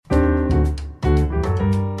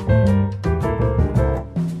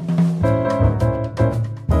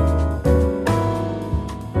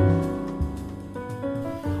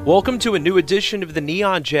Welcome to a new edition of the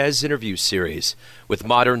Neon Jazz Interview Series with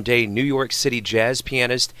modern-day New York City jazz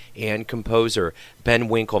pianist and composer Ben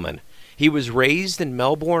Winkelman. He was raised in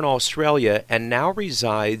Melbourne, Australia, and now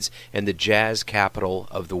resides in the jazz capital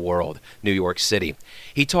of the world, New York City.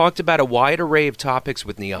 He talked about a wide array of topics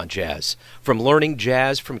with Neon Jazz, from learning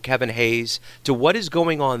jazz from Kevin Hayes to what is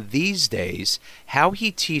going on these days, how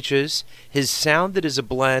he teaches, his sound that is a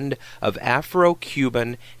blend of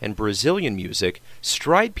Afro-Cuban and Brazilian music,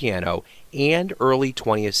 stride piano, and early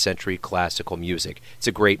 20th century classical music. It's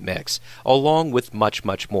a great mix, along with much,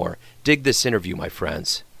 much more. Dig this interview, my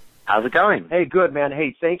friends. How's it going? Hey, good, man.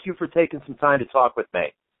 Hey, thank you for taking some time to talk with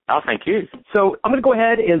me. Oh, thank you. So I'm going to go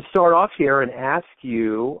ahead and start off here and ask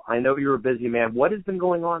you, I know you're a busy man, what has been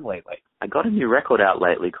going on lately? I got a new record out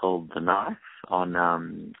lately called The Knife on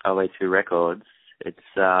OA2 Records. It's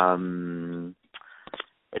been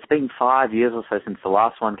 5 years or so since the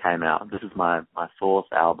last one came out. This is my fourth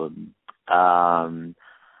album. And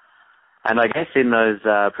I guess in those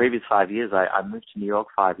previous 5 years, I moved to New York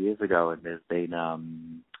 5 years ago, and there's been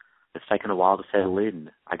it's taken a while to settle in.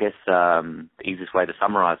 I guess the easiest way to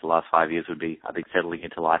summarize the last 5 years would be, I think, settling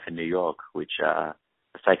into life in New York, which has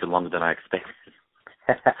taken longer than I expected.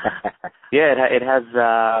 Yeah, it has.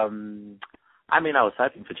 I was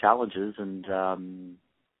hoping for challenges, and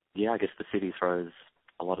I guess the city throws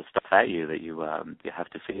a lot of stuff at you that you have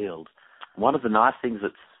to field. One of the nice things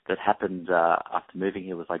that happened after moving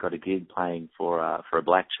here was I got a gig playing for a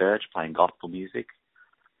black church, playing gospel music,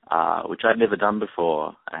 which I'd never done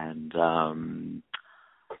before, and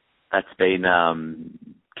that's been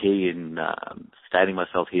key in sustaining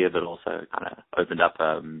myself here, but also kind of opened up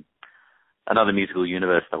another musical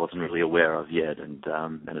universe that I wasn't really aware of yet, and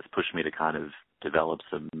it's pushed me to kind of develop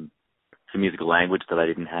some musical language that I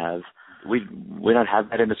didn't have. We don't have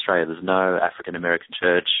that in Australia. There's no African American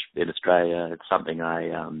church in Australia. It's something I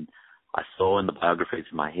saw in the biographies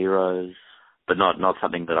of my heroes, but not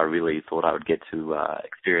something that I really thought I would get to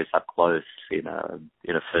experience up close in a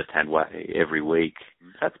first-hand way every week.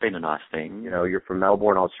 That's been a nice thing. You know, you're from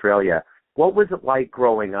Melbourne, Australia. What was it like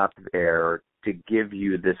growing up there to give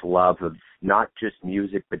you this love of not just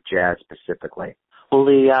music, but jazz specifically? Well,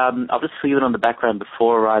 I'll just fill you in on the background.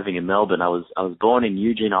 Before arriving in Melbourne, I was born in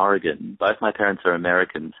Eugene, Oregon. Both my parents are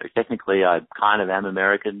American, so technically I kind of am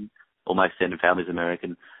American. All my extended family's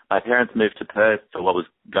American. My parents moved to Perth for what was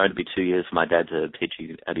going to be 2 years for my dad to teach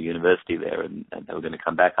at a university there, and they were going to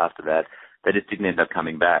come back after that. They just didn't end up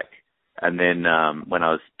coming back. And then when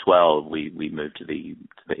I was 12, we moved to the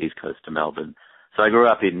East Coast, to Melbourne. So I grew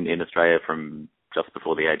up in Australia from just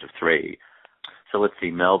before the age of 3. So let's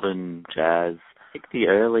see, Melbourne, jazz. I think the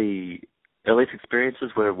earliest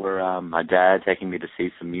experiences were my dad taking me to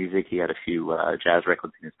see some music. He had a few jazz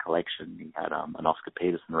records in his collection. He had an Oscar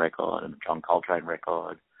Peterson record and a John Coltrane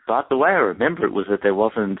record. But the way I remember it was that there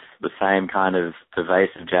wasn't the same kind of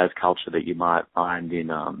pervasive jazz culture that you might find in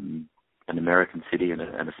an American city, and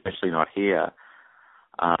especially not here.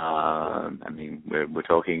 We're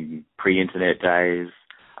talking pre-internet days.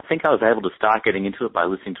 I think I was able to start getting into it by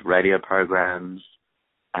listening to radio programs,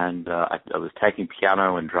 and I was taking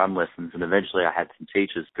piano and drum lessons, and eventually I had some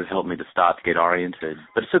teachers who helped me to start to get oriented.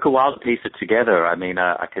 But it took a while to piece it together. I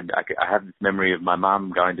have this memory of my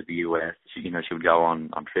mum going to the US. She would go on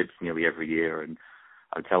trips nearly every year, and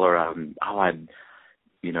I would tell her,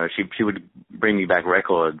 she would bring me back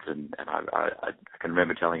records, and I can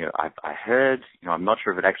remember telling her, I heard, I'm not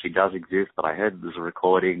sure if it actually does exist, but I heard there's a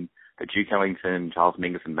recording that Duke Ellington, Charles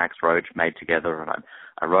Mingus, and Max Roach made together, and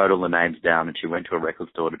I wrote all the names down, and she went to a record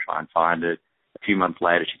store to try and find it. A few months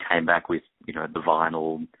later, she came back with, the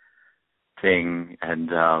vinyl thing, and,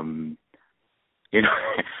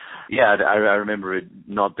 I remember it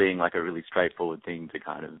not being like a really straightforward thing to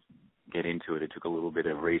kind of get into it. It took a little bit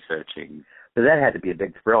of researching. So that had to be a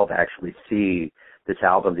big thrill to actually see this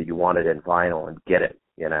album that you wanted in vinyl and get it,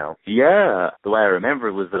 Yeah. The way I remember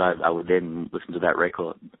it was that I would then listen to that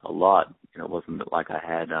record a lot. It wasn't like I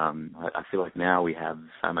had, I feel like now we have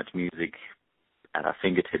so much music at our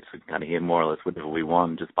fingertips. We can kind of hear more or less whatever we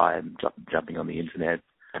want just by jumping on the internet.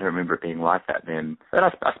 I don't remember it being like that then. But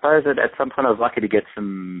I suppose that at some point I was lucky to get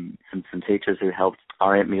some teachers who helped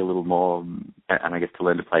orient me a little more, and I guess to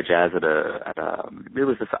learn to play jazz I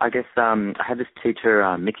had this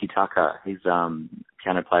teacher, Mickey Tucker. He's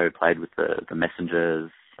piano player who played with the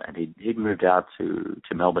Messengers, and he'd moved out to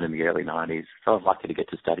Melbourne in the early 90s. So I was lucky to get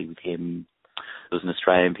to study with him. There was an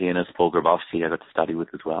Australian pianist, Paul Grabowski, I got to study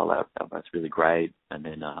with as well. That's really great. And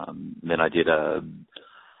then I did an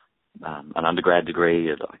undergrad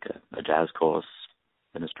degree at a jazz course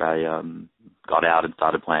in Australia. Got out and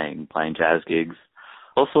started playing jazz gigs.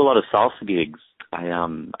 Also a lot of salsa gigs. I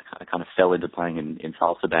kind of fell into playing in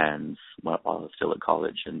salsa bands while I was still at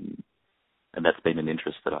college, and that's been an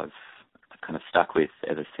interest that I've kind of stuck with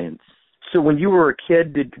ever since. So when you were a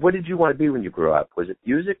kid, what did you want to be when you grew up? Was it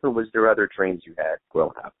music, or was there other dreams you had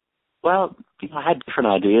growing up? Well, I had different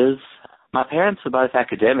ideas. My parents were both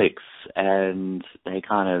academics, and they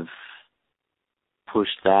kind of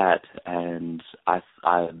pushed that, and I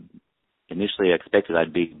initially expected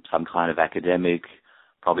I'd be some kind of academic,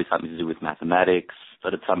 probably something to do with mathematics,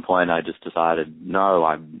 but at some point I just decided, no,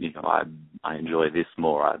 I enjoy this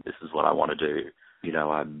more. This is what I want to do.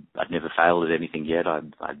 I'd never failed at anything yet. I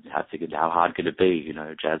figured, how hard could it be?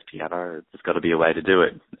 Jazz piano, there's got to be a way to do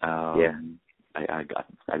it.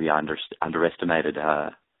 Maybe I underestimated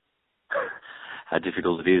how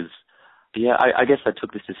difficult it is. But yeah, I guess I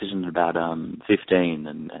took this decision at about 15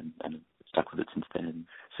 and stuck with it since then.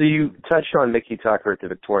 So you touched on Mickey Tucker at the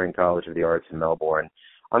Victorian College of the Arts in Melbourne.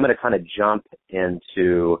 I'm going to kind of jump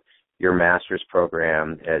into your master's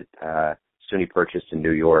program at SUNY Purchase in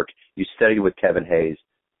New York. You studied with Kevin Hayes.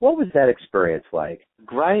 What was that experience like?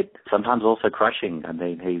 Great. Sometimes also crushing. I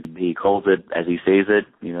mean, he calls it as he sees it,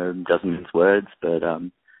 doesn't mince words, but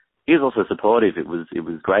he was also supportive. It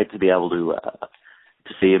was great to be able to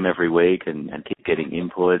see him every week and keep getting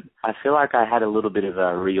input. I feel like I had a little bit of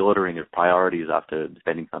a reordering of priorities after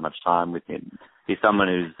spending so much time with him. He's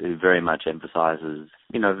someone who very much emphasizes,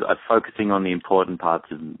 focusing on the important parts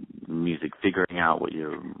of music, figuring out what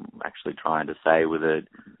you're actually trying to say with it,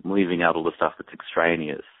 leaving out all the stuff that's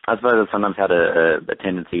extraneous. I suppose I've sometimes had a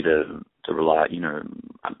tendency to rely,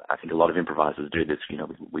 I think a lot of improvisers do this,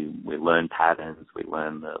 we learn patterns, we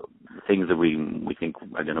learn the things that we think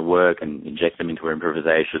are going to work and inject them into our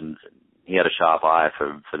improvisations. He had a sharp eye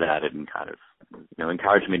for that and kind of,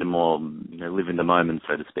 encouraged me to more, live in the moment,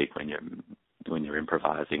 so to speak, when you're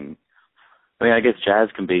improvising. I mean, I guess jazz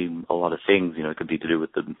can be a lot of things, it could be to do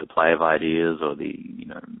with the play of ideas or the,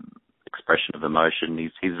 expression of emotion.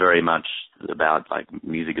 He's very much about,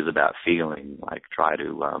 music is about feeling, try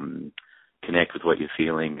to connect with what you're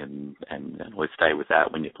feeling and always stay with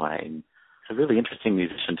that when you're playing. He's a really interesting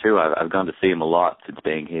musician too. I've gone to see him a lot since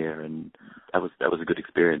being here, and that was a good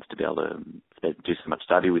experience to be able to do so much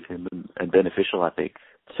study with him and beneficial, I think.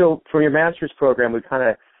 So for your master's program, we kind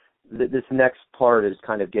of, this next part is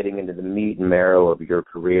kind of getting into the meat and marrow of your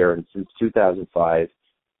career, and since 2005,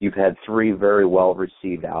 you've had 3 very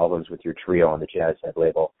well-received albums with your trio on the Jazz Head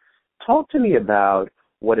label. Talk to me about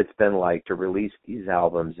what it's been like to release these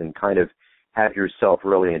albums and kind of have yourself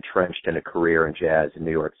really entrenched in a career in jazz in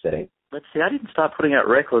New York City. Let's see, I didn't start putting out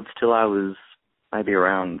records till I was maybe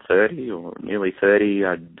around 30 or nearly 30.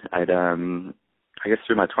 I guess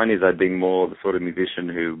through my 20s I'd been more the sort of musician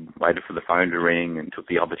who waited for the phone to ring and took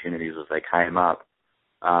the opportunities as they came up.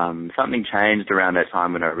 Something changed around that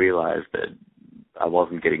time when I realized that I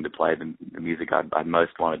wasn't getting to play the music I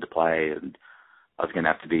most wanted to play, and I was going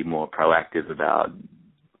to have to be more proactive about,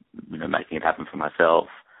 making it happen for myself.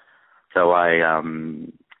 So I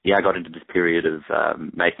got into this period of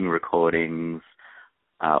making recordings,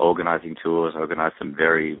 organising tours. I organised some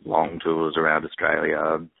very long tours around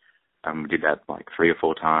Australia. We did that 3 or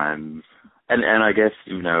 4 times. And I guess,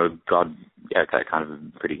 got kind of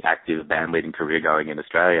a pretty active band leading career going in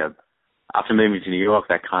Australia. After moving to New York,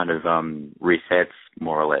 that kind of resets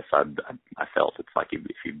more or less. I felt it's like if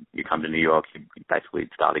you come to New York, you basically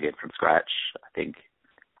start again from scratch. I think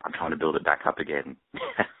I'm trying to build it back up again.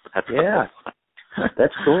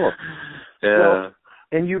 That's cool. Yeah. Well,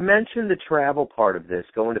 and you mentioned the travel part of this,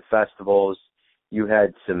 going to festivals. You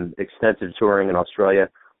had some extensive touring in Australia.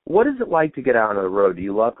 What is it like to get out on the road? Do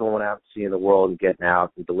you love going out and seeing the world and getting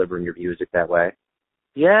out and delivering your music that way?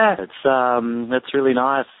 Yeah, that's really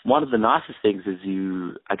nice. One of the nicest things is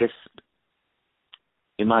I guess,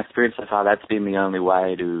 in my experience so far, that's been the only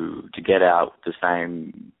way to get out with the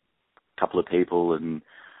same couple of people and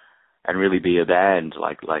really be a band,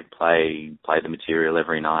 play the material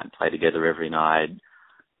every night, play together every night.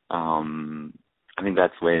 I think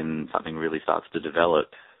that's when something really starts to develop.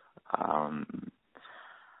 I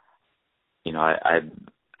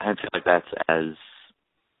don't feel like that's as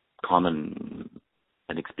common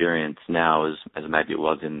an experience now as maybe it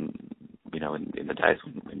was in the days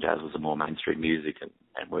when jazz was a more mainstream music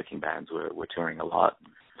and working bands were touring a lot.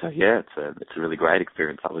 So yeah, it's a really great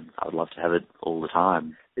experience. I would love to have it all the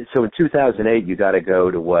time. So in 2008, you got to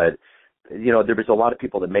go to what, there was a lot of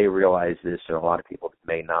people that may realize this and a lot of people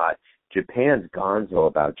that may not. Japan's gonzo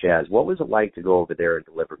about jazz. What was it like to go over there and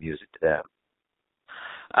deliver music to them?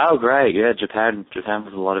 Oh, great. Yeah, Japan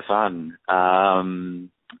was a lot of fun.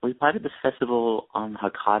 We played at this festival on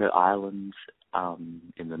Hokkaido Island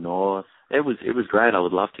in the north. It was great. I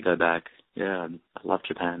would love to go back. Yeah, I love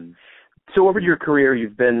Japan. So over your career,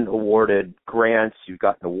 you've been awarded grants, you've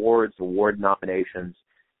gotten awards, award nominations.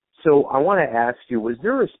 So I want to ask you, was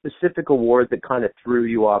there a specific award that kind of threw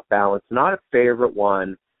you off balance? Not a favorite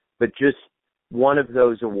one, but just one of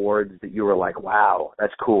those awards that you were like, wow,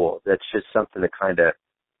 that's cool. That's just something that kind of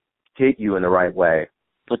hit you in the right way.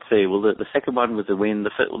 Let's see. Well, the second one was a win.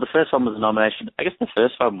 The first one was a nomination. I guess the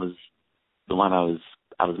first one was the one I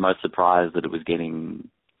was most surprised that it was getting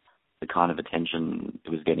the kind of attention it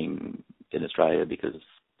was getting in Australia, because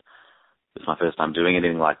it was my first time doing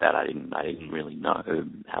anything like that. I didn't really know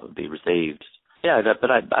how it would be received. Yeah, but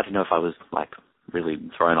I don't know if I was like really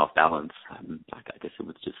thrown off balance. I guess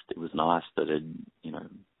it was nice that it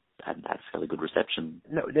had fairly good reception.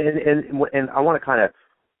 No, and I want to kind of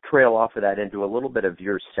trail off of that into a little bit of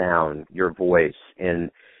your sound, your voice, and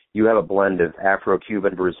you have a blend of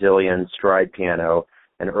Afro-Cuban, Brazilian, stride piano,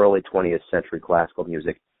 and early 20th century classical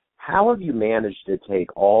music. How have you managed to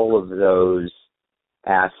take all of those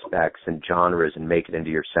aspects and genres and make it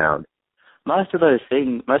into your sound? Most of those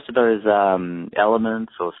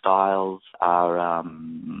elements or styles are,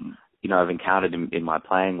 I've encountered in my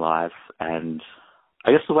playing life, and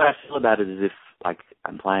I guess the way I feel about it is if like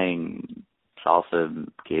I'm playing salsa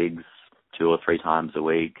gigs 2 or 3 times a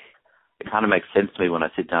week, it kind of makes sense to me when I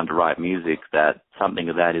sit down to write music that something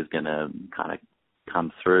of that is going to kind of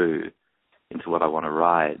come through into what I want to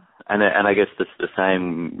write. And I guess the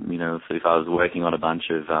same, if I was working on a bunch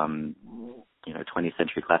of, 20th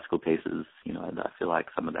century classical pieces, I feel like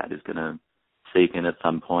some of that is going to seep in at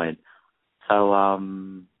some point. So, I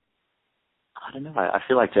don't know. I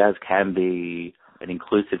feel like jazz can be an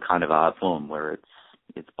inclusive kind of art form where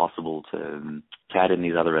it's possible to add in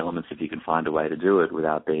these other elements if you can find a way to do it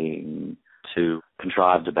without being too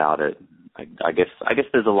contrived about it. I guess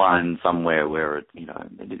there's a line somewhere where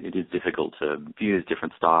it is difficult to use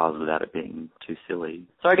different styles without it being too silly.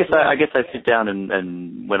 So I guess I sit down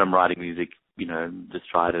and when I'm writing music, just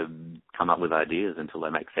try to come up with ideas until they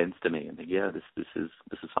make sense to me and think, yeah, this is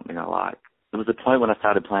something I like. There was a point when I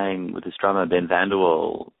started playing with this drummer Ben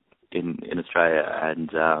Vanderwall in Australia, and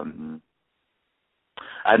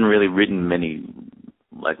I hadn't really written many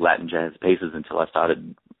like Latin jazz pieces until I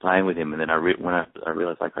started playing with him, and then when I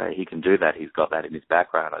realized like, hey, he can do that, he's got that in his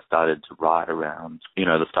background, I started to write around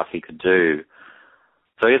the stuff he could do.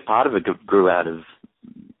 So I guess part of it grew out of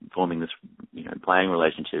forming this playing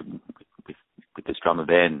relationship with this drummer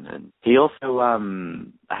Ben, and he also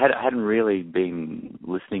I hadn't really been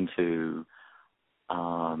listening to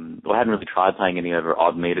I hadn't really tried playing any over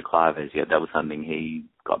odd meter claves yet. That was something he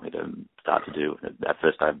got me to start to do. At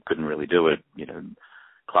first I couldn't really do it,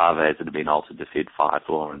 claves that had been altered to fit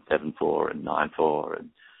 5/4 and 7/4 and 9/4, and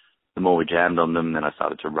the more we jammed on them, then I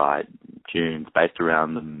started to write tunes based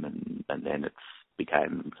around them, and then it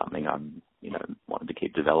became something I wanted to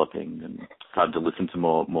keep developing, and started to listen to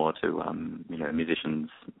more to musicians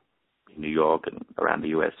in New York and around the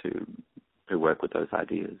US who work with those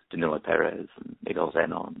ideas, Danilo Perez and Miguel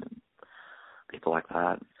Zenon and people like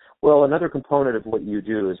that. Well, another component of what you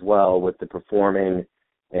do as well with the performing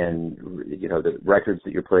and the records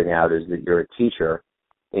that you're putting out is that you're a teacher,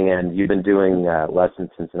 and you've been doing lessons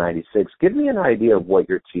since '96. Give me an idea of what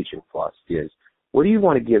your teaching philosophy is. What do you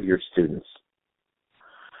want to give your students?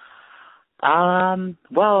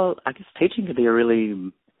 Well, I guess teaching could be a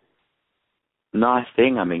really nice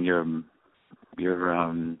thing. I mean, you're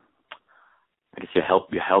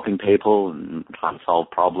helping people and trying to solve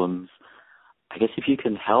problems. I guess if you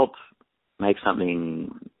can help make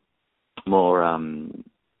something more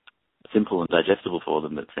simple and digestible for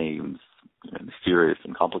them that seems mysterious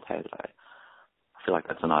and complicated, I feel like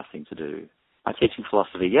that's a nice thing to do. My teaching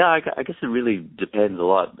philosophy, I guess it really depends a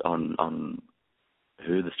lot on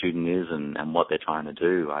who the student is and what they're trying to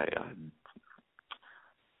do. I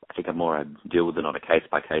think I deal with it on a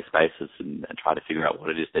case-by-case basis and try to figure out what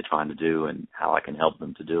it is they're trying to do and how I can help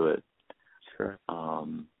them to do it. Sure.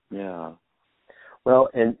 Yeah. Well,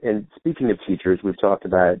 and speaking of teachers, we've talked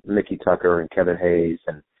about Mickey Tucker and Kevin Hayes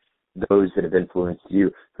and those that have influenced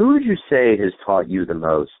you. Who would you say has taught you the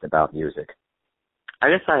most about music? I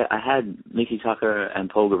guess I had Mickey Tucker and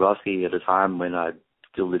Paul Grabowski at a time when I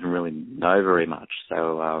still didn't really know very much.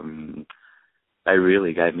 So they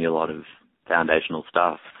really gave me a lot of foundational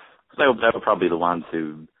stuff. They were probably the ones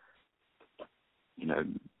who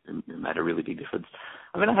made a really big difference.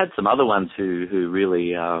 I mean, I had some other ones who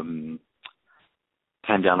really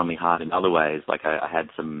came down on me hard in other ways. Like I had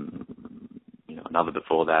some, another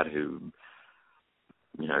before that who,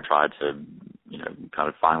 tried to, kind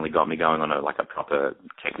of finally got me going on a proper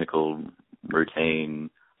technical routine.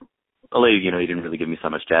 Although, he didn't really give me so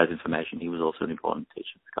much jazz information. He was also an important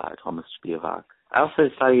teacher guy, Thomas Spivak. I also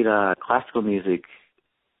studied classical music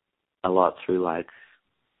a lot through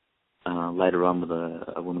later on with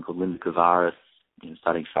a woman called Linda Kavaris,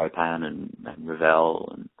 studying Chopin and Ravel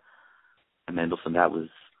and Mendelssohn. That was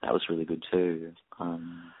really good too.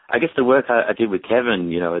 I guess the work I did with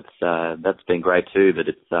Kevin, that's been great too, but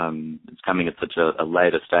it's coming at such a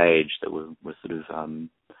later stage that we're sort of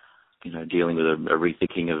dealing with a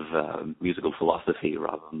rethinking of musical philosophy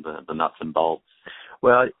rather than the nuts and bolts.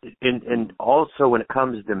 Well, and also when it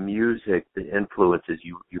comes to music, the influences,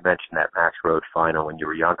 you mentioned that Max Roach final when you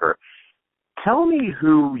were younger. Tell me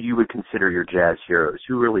who you would consider your jazz heroes.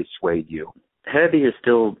 Who really swayed you? Herbie is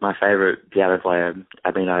still my favorite piano player.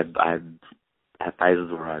 I mean, I have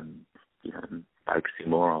phases where I focusing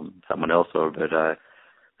more on someone else, but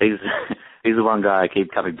he's the one guy I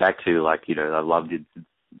keep coming back to. I loved it.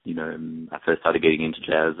 I first started getting into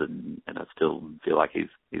jazz, and I still feel like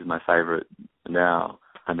he's my favorite now.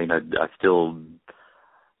 I mean, I still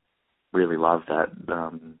really love that.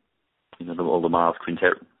 All the Miles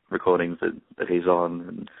Quintet recordings that he's on,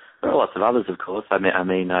 and there are lots of others, of course. I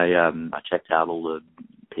checked out all the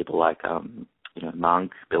people like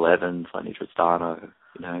Monk, Bill Evans, Lenny Tristano,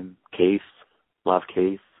 Keith. Love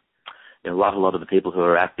Keith. Love a lot of the people who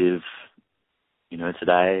are active,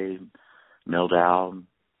 today. Mel Dow,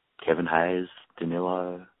 Kevin Hayes,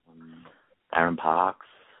 Danilo, Aaron Parks.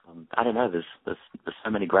 I don't know. There's so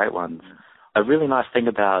many great ones. A really nice thing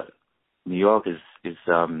about New York is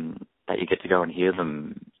that you get to go and hear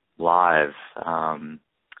them live. I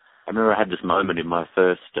remember I had this moment in my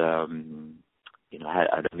first,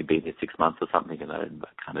 I'd only been there 6 months or something, and I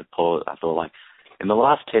kind of paused. I thought, in the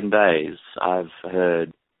last 10 days, I've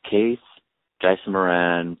heard Keith, Jason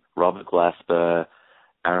Moran, Robert Glasper,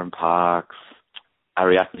 Aaron Parks,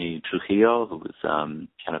 Ariadne Trujillo, who was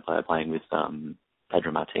piano player playing with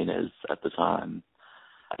Pedro Martinez at the time.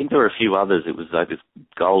 I think there were a few others. It was like this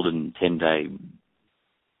golden 10-day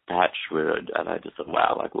patch where I just thought,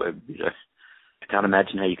 wow, I can't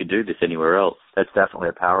imagine how you could do this anywhere else. That's definitely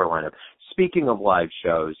a power lineup. Speaking of live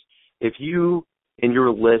shows, if you, in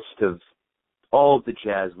your list of all of the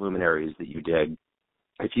jazz luminaries that you did,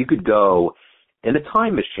 if you could go in a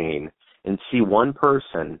time machine and see one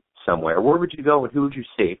person somewhere, where would you go and who would you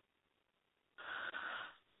see?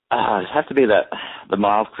 It'd have to be the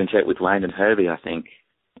Miles Quintet with Wayne and Herbie, I think.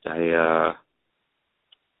 It'd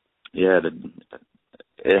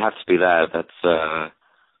have to be that. That's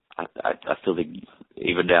I still think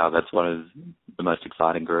even now that's one of the most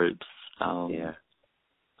exciting groups. I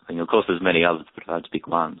think of course there's many others, but if I had to pick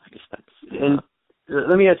one, I guess that's. And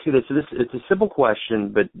let me ask you this. It's a simple question,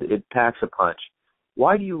 but it packs a punch.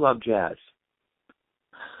 Why do you love jazz?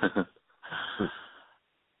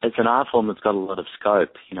 It's an art form that's got a lot of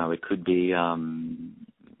scope. It could be, I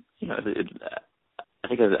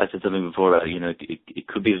think I said something before about, it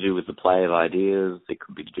could be to do with the play of ideas. It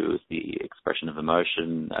could be to do with the expression of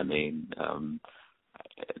emotion. I mean,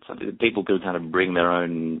 it's something that people can kind of bring their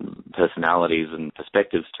own personalities and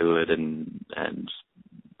perspectives to it, and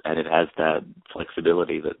it has that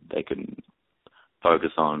flexibility that they can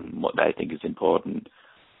focus on what they think is important.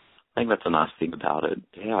 I think that's a nice thing about it.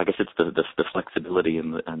 Yeah, I guess it's the flexibility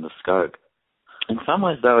and the scope. In some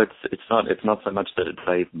ways, though, it's not so much that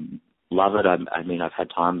I love it. I mean, I've had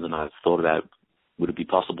times and I've thought about would it be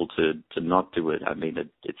possible to not do it. I mean,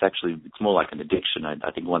 it's more like an addiction.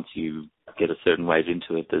 I think once you get a certain ways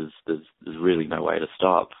into it, there's really no way to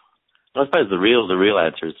stop. But I suppose the real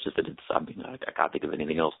answer is just that it's something I can't think of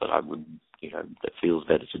anything else that I would that feels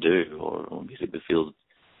better to do or music that feels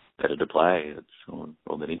better to play,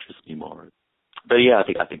 or that interests me more. But yeah,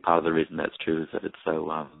 I think part of the reason that's true is that it's so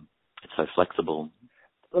flexible.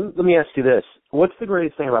 Let me ask you this: what's the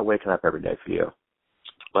greatest thing about waking up every day for you?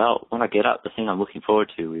 Well, when I get up, the thing I'm looking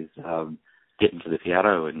forward to is getting to the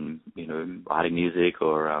piano and writing music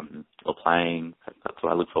or playing. That's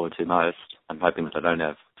what I look forward to most. I'm hoping that I don't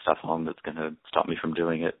have stuff on that's going to stop me from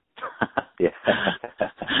doing it. Yeah.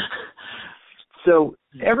 So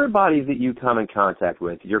everybody that you come in contact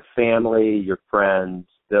with, your family, your friends,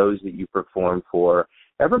 those that you perform for,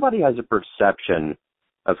 everybody has a perception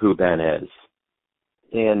of who Ben is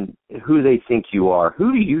and who they think you are.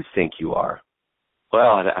 Who do you think you are?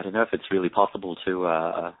 Well, I don't know if it's really possible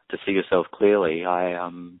to see yourself clearly. I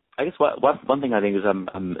guess one thing I think is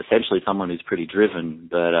I'm essentially someone who's pretty driven,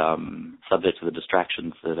 but subject to the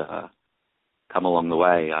distractions that come along the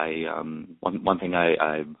way. One thing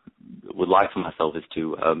I would like for myself is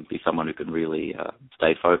to be someone who can really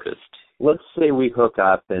stay focused. Let's say we hook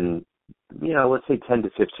up and, let's say 10 to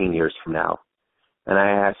 15 years from now, and I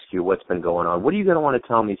ask you what's been going on. What are you going to want to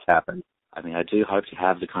tell me has happened? I mean, I do hope to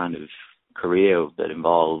have the kind of career that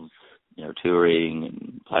involves, touring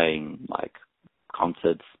and playing like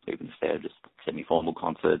concerts, even if they're just semi-formal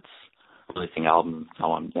concerts, releasing albums and so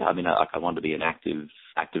on. Yeah, I want to be an active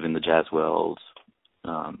in the jazz world,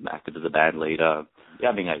 active as a band leader.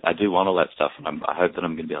 Yeah, I do want all that stuff, and I hope that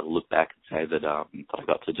I'm going to be able to look back and say that I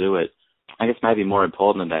got to do it. I guess maybe more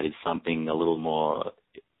important than that is something a little more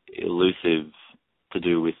elusive to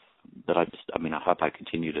do with that. I hope I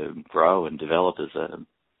continue to grow and develop as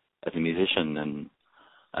a musician and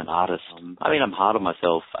an artist. I'm hard on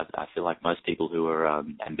myself. I feel like most people who are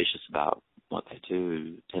ambitious about what they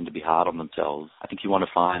do tend to be hard on themselves. I think you want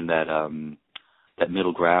to find that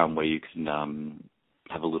middle ground where you can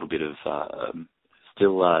have a little bit of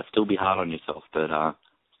still be hard on yourself, but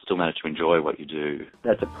still manage to enjoy what you do.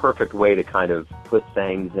 That's a perfect way to kind of put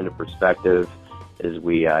things into perspective as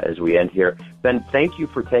we end here. Ben, thank you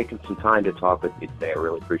for taking some time to talk with me today. I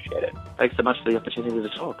really appreciate it. Thanks so much for the opportunity to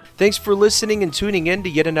talk. Thanks for listening and tuning in to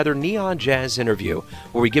yet another Neon Jazz interview,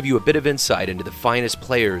 where we give you a bit of insight into the finest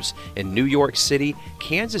players in New York City,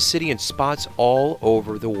 Kansas City, and spots all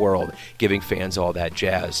over the world, giving fans all that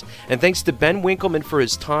jazz. And thanks to Ben Winkelman for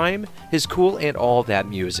his time, his cool, and all that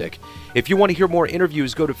music. If you want to hear more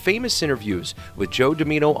interviews, go to Famous Interviews with Joe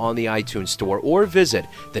Domino on the iTunes Store, or visit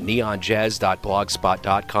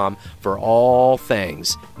theneonjazz.blogspot.com for all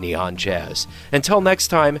things neon jazz. Until next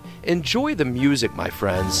time, enjoy the music, my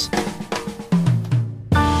friends.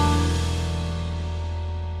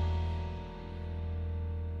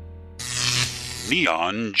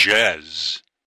 Neon Jazz.